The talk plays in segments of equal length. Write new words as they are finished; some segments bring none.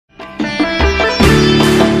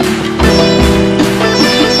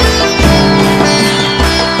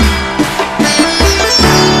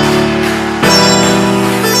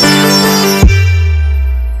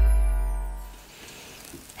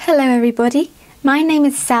everybody, my name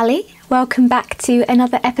is Sally. Welcome back to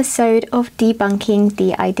another episode of Debunking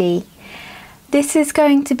DID. This is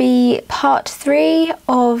going to be part 3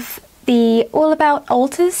 of the All About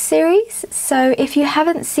Alters series, so if you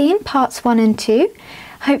haven't seen parts 1 and 2,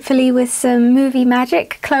 hopefully with some movie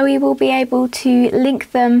magic, Chloe will be able to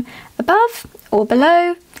link them above or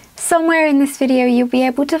below. Somewhere in this video you'll be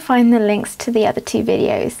able to find the links to the other 2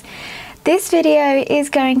 videos. This video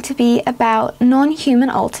is going to be about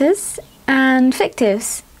non-human alters and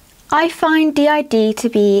fictives. I find DID to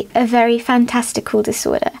be a very fantastical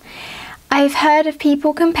disorder. I've heard of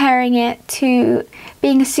people comparing it to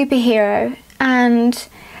being a superhero and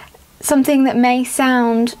something that may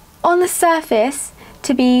sound on the surface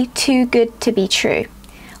to be too good to be true.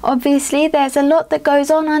 Obviously, there's a lot that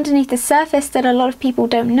goes on underneath the surface that a lot of people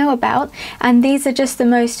don't know about, and these are just the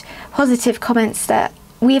most positive comments that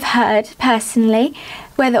we've heard personally,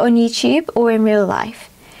 whether on YouTube or in real life.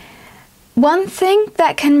 One thing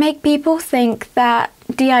that can make people think that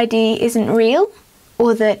DID isn't real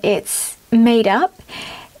or that it's made up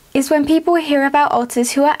is when people hear about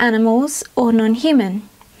alters who are animals or non-human.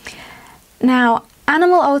 Now,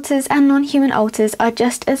 animal alters and non-human alters are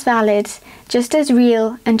just as valid, just as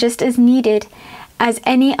real, and just as needed as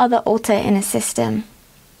any other alter in a system.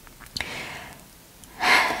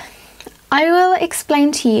 I will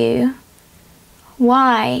explain to you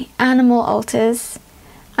why animal alters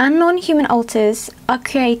and non-human alters are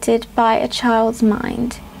created by a child's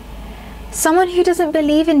mind. Someone who doesn't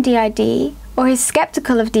believe in DID or is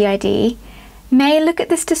skeptical of DID may look at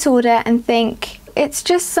this disorder and think it's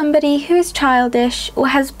just somebody who is childish or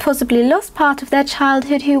has possibly lost part of their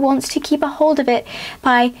childhood who wants to keep a hold of it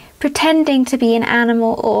by pretending to be an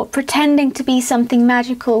animal or pretending to be something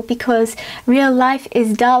magical because real life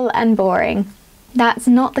is dull and boring. That's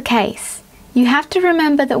not the case. You have to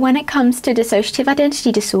remember that when it comes to dissociative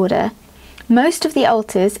identity disorder, most of the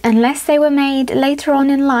alters, unless they were made later on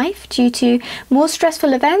in life due to more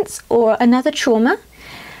stressful events or another trauma,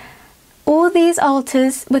 all these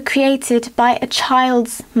alters were created by a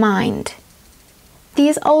child's mind.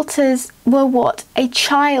 These alters were what a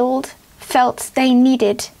child felt they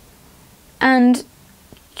needed. And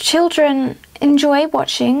children enjoy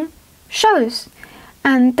watching shows.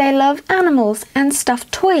 And they love animals and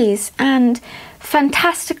stuffed toys and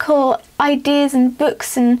fantastical ideas and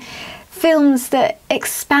books and films that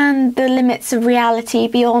expand the limits of reality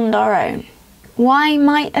beyond our own. Why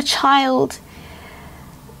might a child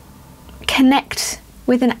connect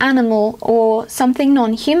with an animal or something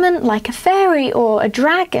non-human like a fairy or a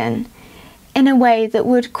dragon in a way that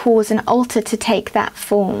would cause an alter to take that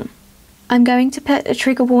form? I'm going to put a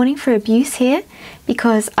trigger warning for abuse here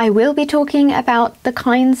because I will be talking about the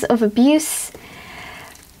kinds of abuse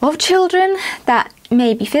of children that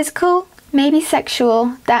may be physical, may be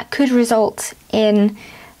sexual, that could result in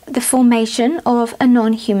the formation of a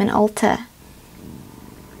non-human alter.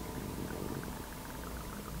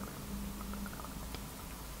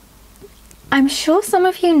 I'm sure some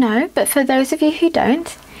of you know, but for those of you who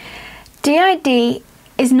don't, DID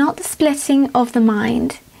is not the splitting of the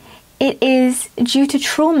mind. It is due to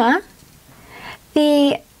trauma,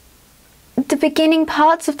 the beginning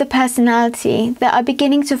parts of the personality that are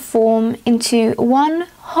beginning to form into one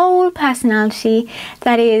whole personality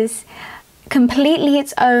that is completely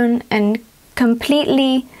its own and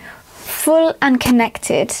completely full and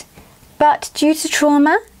connected. But due to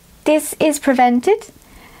trauma, this is prevented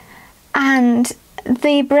and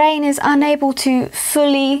the brain is unable to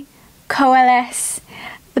fully coalesce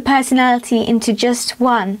the personality into just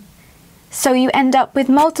one. So you end up with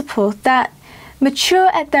multiple that mature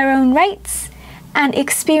at their own rates and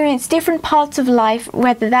experience different parts of life,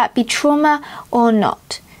 whether that be trauma or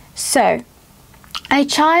not. So, a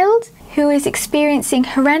child who is experiencing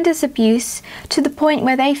horrendous abuse to the point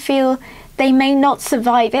where they feel they may not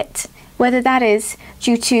survive it, whether that is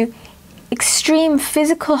due to extreme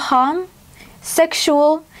physical harm,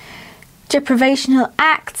 sexual deprivational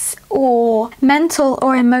acts, or mental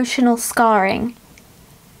or emotional scarring,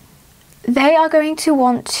 they are going to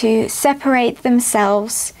want to separate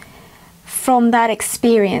themselves from that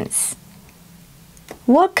experience.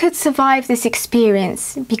 What could survive this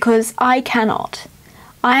experience? Because I cannot.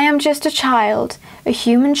 I am just a child, a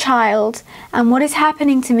human child, and what is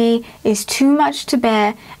happening to me is too much to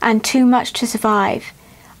bear and too much to survive.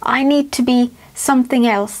 I need to be something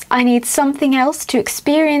else. I need something else to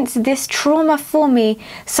experience this trauma for me,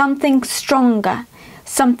 something stronger,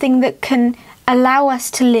 something that can allow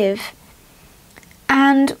us to live.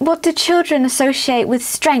 And what do children associate with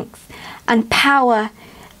strength and power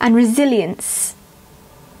and resilience?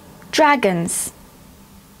 Dragons.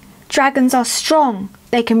 Dragons are strong.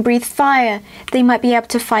 they can breathe fire, they might be able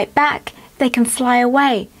to fight back, they can fly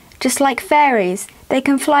away. Just like fairies, they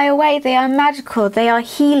can fly away, they are magical, they are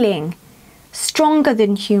healing, stronger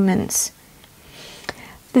than humans.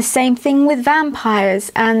 The same thing with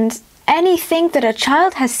vampires and anything that a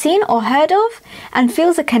child has seen or heard of and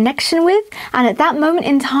feels a connection with, and at that moment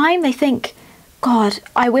in time they think, God,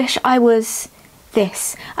 I wish I was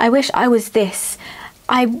this, I wish I was this,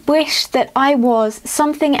 I wish that I was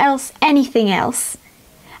something else, anything else,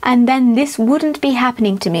 and then this wouldn't be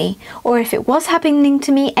happening to me, or if it was happening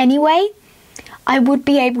to me anyway, I would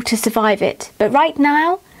be able to survive it, but right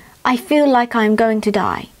now I feel like I'm going to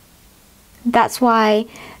die. That's why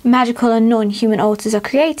magical and non-human alters are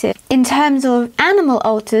created. In terms of animal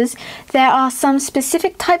alters, there are some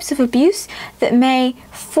specific types of abuse that may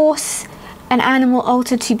force an animal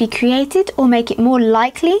alter to be created or make it more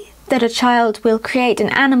likely that a child will create an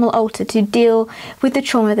animal alter to deal with the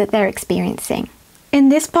trauma that they're experiencing. In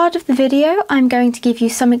this part of the video, I'm going to give you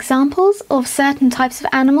some examples of certain types of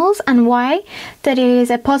animals and why that it is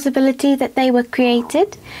a possibility that they were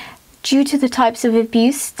created due to the types of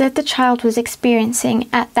abuse that the child was experiencing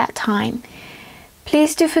at that time.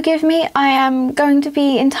 Please do forgive me, I am going to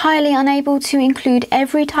be entirely unable to include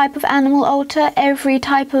every type of animal alter, every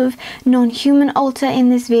type of non-human alter in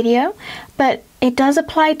this video, but it does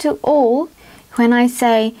apply to all when I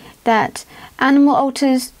say that animal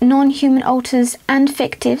alters, non-human alters and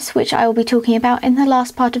fictives, which I will be talking about in the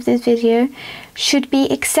last part of this video, should be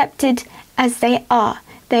accepted as they are.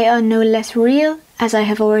 They are no less real, as I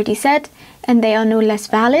have already said, and they are no less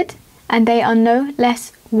valid, and they are no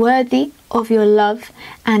less worthy of your love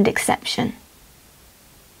and acceptance.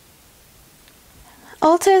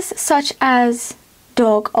 Alters such as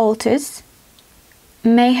dog alters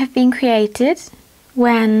may have been created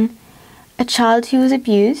when a child who was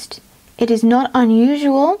abused. It is not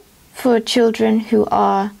unusual for children who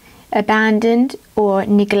are abandoned or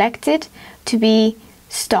neglected to be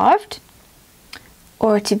starved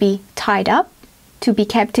or to be tied up, to be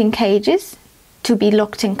kept in cages, to be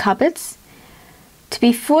locked in cupboards, to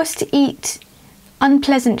be forced to eat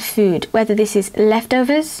unpleasant food, whether this is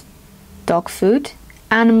leftovers, dog food,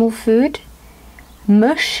 animal food,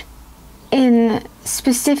 mush, in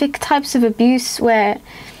specific types of abuse where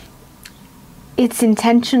it's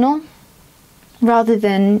intentional rather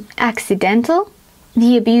than accidental.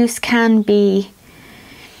 The abuse can be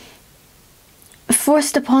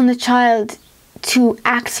forced upon the child to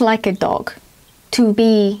act like a dog, to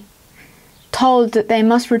be told that they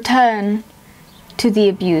must return to the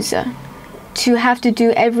abuser, to have to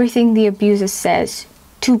do everything the abuser says,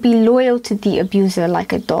 to be loyal to the abuser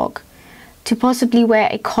like a dog, to possibly wear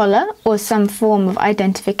a collar or some form of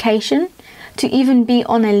identification, to even be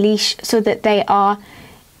on a leash so that they are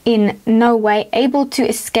in no way able to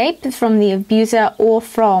escape from the abuser or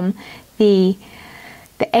from the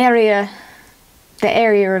area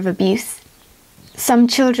of abuse. Some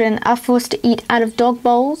children are forced to eat out of dog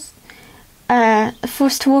bowls,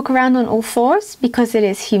 forced to walk around on all fours because it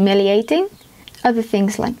is humiliating, other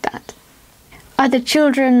things like that. Other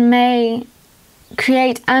children may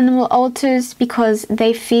create animal alters because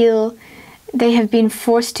they feel they have been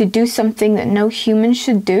forced to do something that no human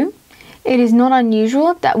should do. It is not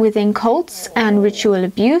unusual that within cults and ritual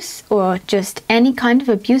abuse, or just any kind of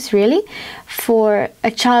abuse really, for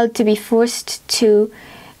a child to be forced to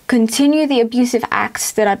continue the abusive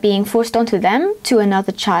acts that are being forced onto them to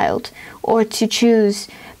another child, or to choose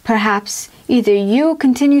perhaps either you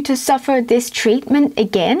continue to suffer this treatment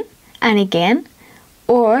again and again,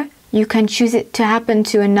 or you can choose it to happen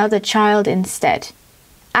to another child instead.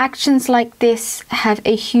 Actions like this have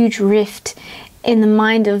a huge rift in the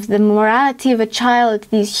mind of the morality of a child,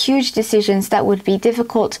 these huge decisions that would be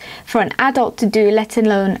difficult for an adult to do, let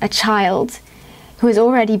alone a child who has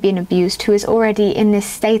already been abused, who is already in this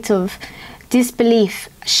state of disbelief,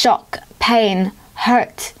 shock, pain,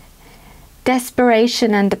 hurt,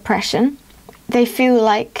 desperation and depression. They feel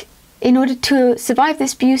like in order to survive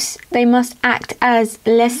this abuse, they must act as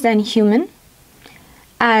less than human,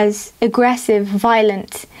 as aggressive,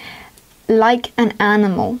 violent, like an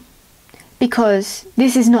animal, because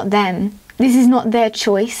this is not them, this is not their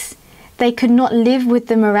choice. They could not live with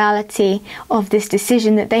the morality of this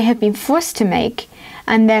decision that they have been forced to make,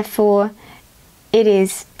 and therefore it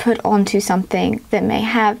is put onto something that may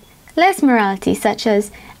have less morality, such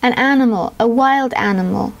as an animal, a wild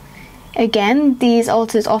animal. Again, these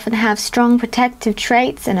alters often have strong protective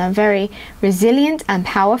traits and are very resilient and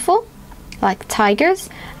powerful, like tigers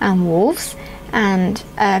and wolves and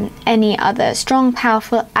any other strong,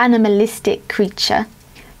 powerful animalistic creature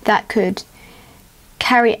that could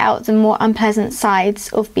carry out the more unpleasant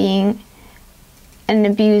sides of being an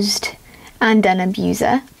abused and an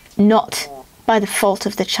abuser, not by the fault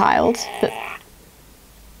of the child, but...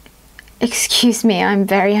 Excuse me, I'm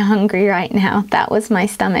very hungry right now. That was my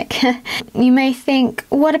stomach. You may think,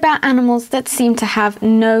 what about animals that seem to have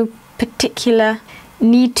no particular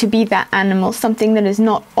need to be that animal? Something that is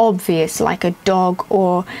not obvious, like a dog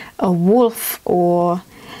or a wolf or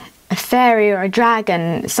a fairy or a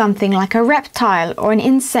dragon, something like a reptile or an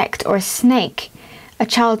insect or a snake. A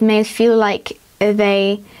child may feel like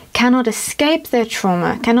they cannot escape their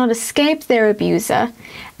trauma, cannot escape their abuser,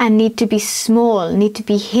 and need to be small, need to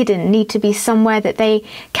be hidden, need to be somewhere that they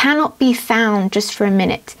cannot be found just for a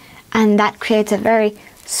minute. And that creates a very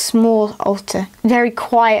small alter, very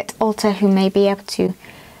quiet alter who may be able to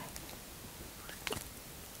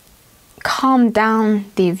calm down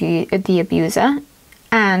the abuser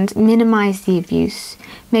and minimize the abuse,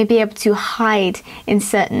 may be able to hide in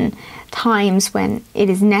certain times when it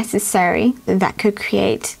is necessary. That could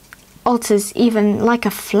create alters, even like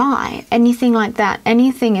a fly, anything like that.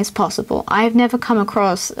 Anything is possible. I've never come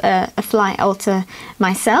across a fly alter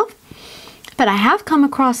myself, but I have come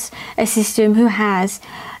across a system who has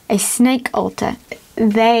a snake alter.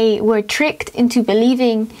 They were tricked into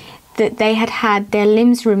believing that they had had their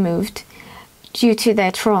limbs removed due to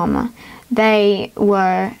their trauma. They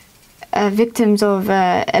were victims of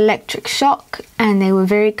electric shock, and they were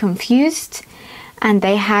very confused, and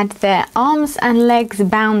they had their arms and legs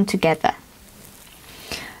bound together.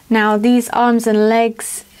 Now, these arms and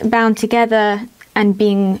legs bound together and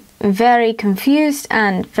being very confused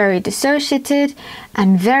and very dissociated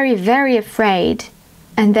and very, very afraid,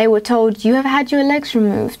 and they were told, you have had your legs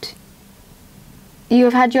removed, you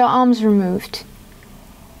have had your arms removed,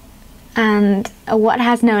 and what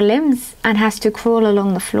has no limbs and has to crawl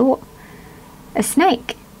along the floor? A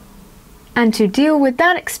snake. And to deal with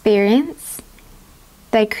that experience,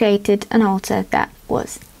 they created an alter that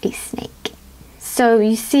was a snake. So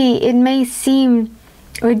you see, it may seem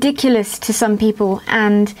ridiculous to some people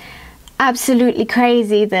and absolutely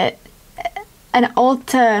crazy that an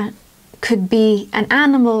alter could be an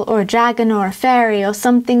animal or a dragon or a fairy or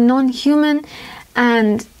something non-human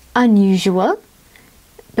and unusual,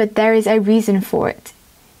 but there is a reason for it.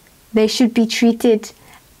 They should be treated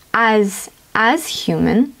as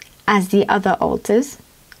human as the other alters,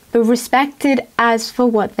 but respected as for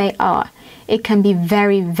what they are. It can be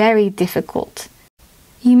very, very difficult.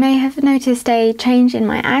 You may have noticed a change in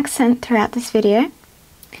my accent throughout this video.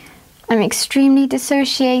 I'm extremely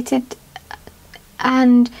dissociated,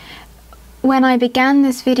 and when I began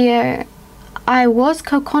this video, I was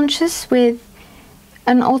co-conscious with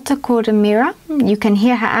an alter called Amira. You can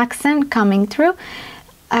hear her accent coming through,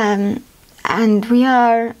 and we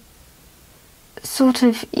are sort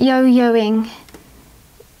of yo-yoing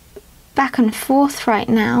back and forth right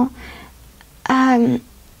now. I'm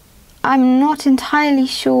not entirely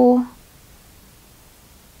sure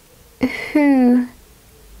who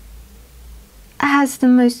has the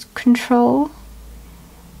most control,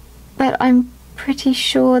 but I'm pretty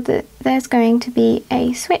sure that there's going to be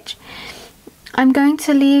a switch. I'm going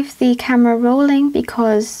to leave the camera rolling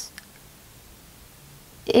because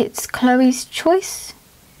it's Chloe's choice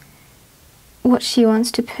what she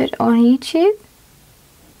wants to put on YouTube.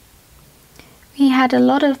 We had a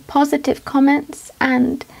lot of positive comments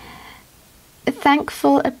and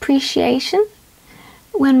thankful appreciation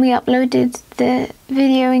when we uploaded the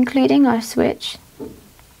video including our switch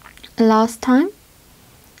last time.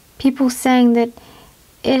 People saying that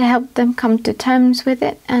it helped them come to terms with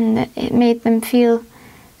it and that it made them feel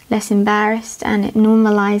less embarrassed and it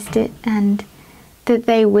normalized it, and that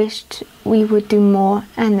they wished we would do more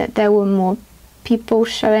and that there were more people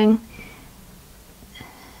showing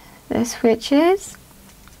the switches.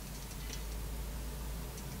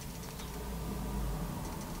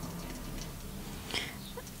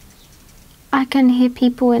 I can hear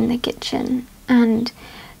people in the kitchen, and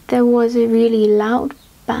there was a really loud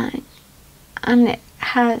bang, and it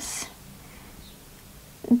has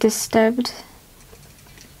disturbed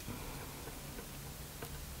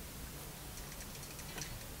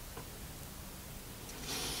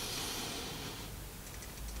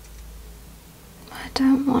I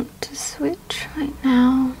don't want to switch right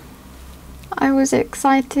now. I was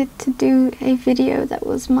excited to do a video that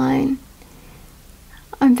was mine.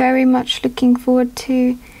 I'm very much looking forward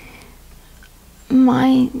to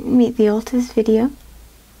my Meet the Alters video.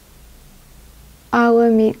 Our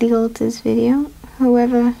Meet the Alters video,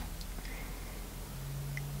 whoever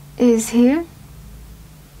is here.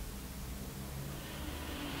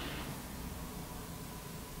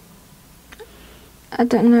 I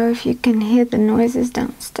don't know if you can hear the noises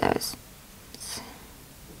downstairs.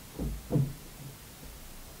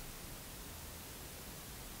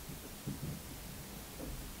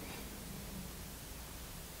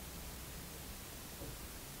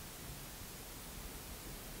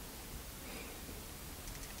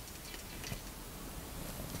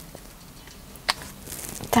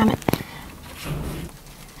 damn it.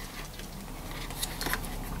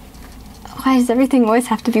 Why does everything always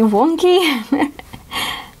have to be wonky?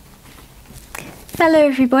 Hello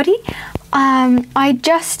everybody. I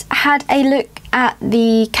just had a look at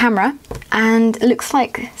the camera and it looks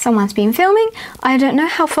like someone's been filming. I don't know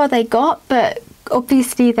how far they got, but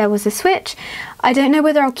obviously there was a switch. I don't know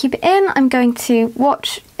whether I'll keep it in. I'm going to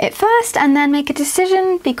watch it first and then make a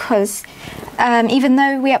decision, because even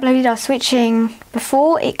though we uploaded our switching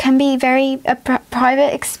before, it can be a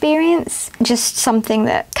private experience, just something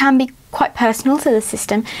that can be quite personal to the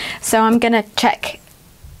system. So I'm gonna check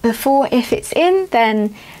before. If it's in,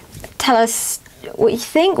 then tell us what you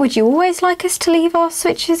think. Would you always like us to leave our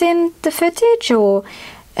switches in the footage, or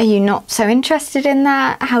are you not so interested in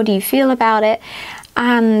that? How do you feel about it?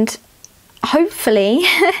 And hopefully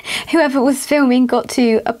whoever was filming got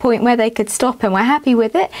to a point where they could stop and were happy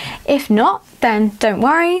with it. If not, then don't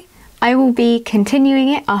worry, I will be continuing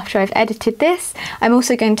it after I've edited this. I'm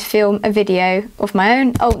also going to film a video of my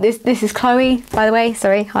own. Oh, this is Chloe, by the way.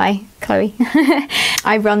 Sorry, hi, Chloe.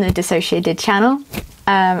 I run the DissociaDID channel.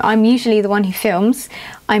 I'm usually the one who films.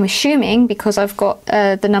 I'm assuming, because I've got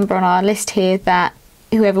the number on our list here, that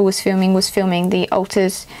whoever was filming the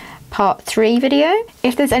ALTERS part 3 video.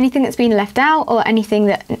 If there's anything that's been left out or anything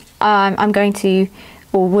that I'm going to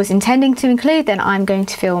or was intending to include, then I'm going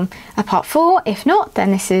to film a part 4. If not,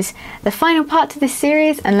 then this is the final part to this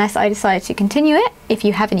series, unless I decide to continue it. If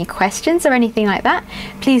you have any questions or anything like that,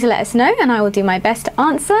 please let us know and I will do my best to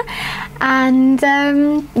answer. And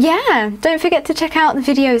yeah, don't forget to check out the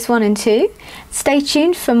videos 1 and 2. Stay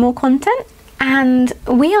tuned for more content. And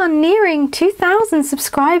we are nearing 2,000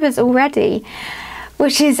 subscribers already,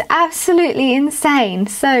 which is absolutely insane.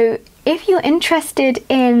 So if you're interested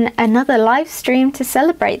in another live stream to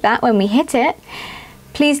celebrate that when we hit it,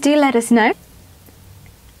 please do let us know.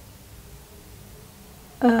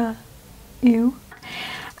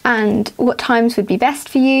 And what times would be best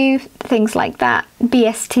for you, things like that.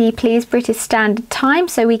 BST, please, British Standard Time,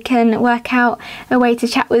 so we can work out a way to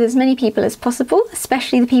chat with as many people as possible,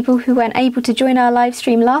 especially the people who weren't able to join our live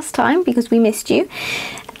stream last time because we missed you.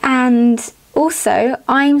 And also,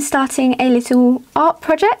 I'm starting a little art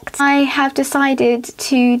project. I have decided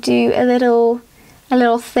to do a little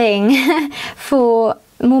thing for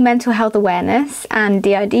more mental health awareness and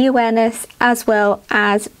DID awareness, as well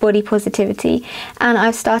as body positivity. And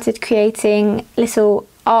I've started creating little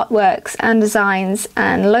artworks and designs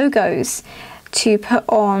and logos to put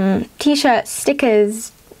on t-shirts,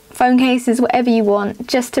 stickers, phone cases, whatever you want,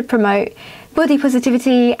 just to promote body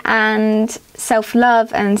positivity and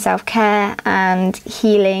self-love and self-care and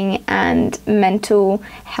healing and mental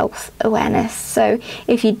health awareness. So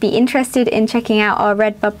if you'd be interested in checking out our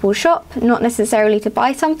Redbubble shop, not necessarily to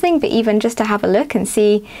buy something, but even just to have a look and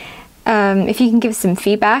see if you can give some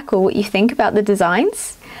feedback or what you think about the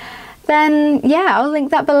designs, then yeah, I'll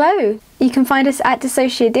link that below. You can find us at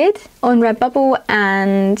DissociaDID on Redbubble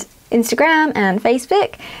and Instagram and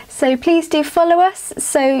Facebook, so please do follow us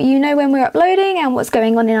so you know when we're uploading and what's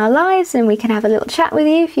going on in our lives, and we can have a little chat with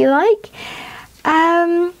you if you like.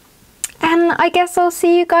 And I guess I'll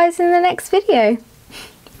see you guys in the next video.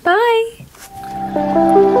 Bye!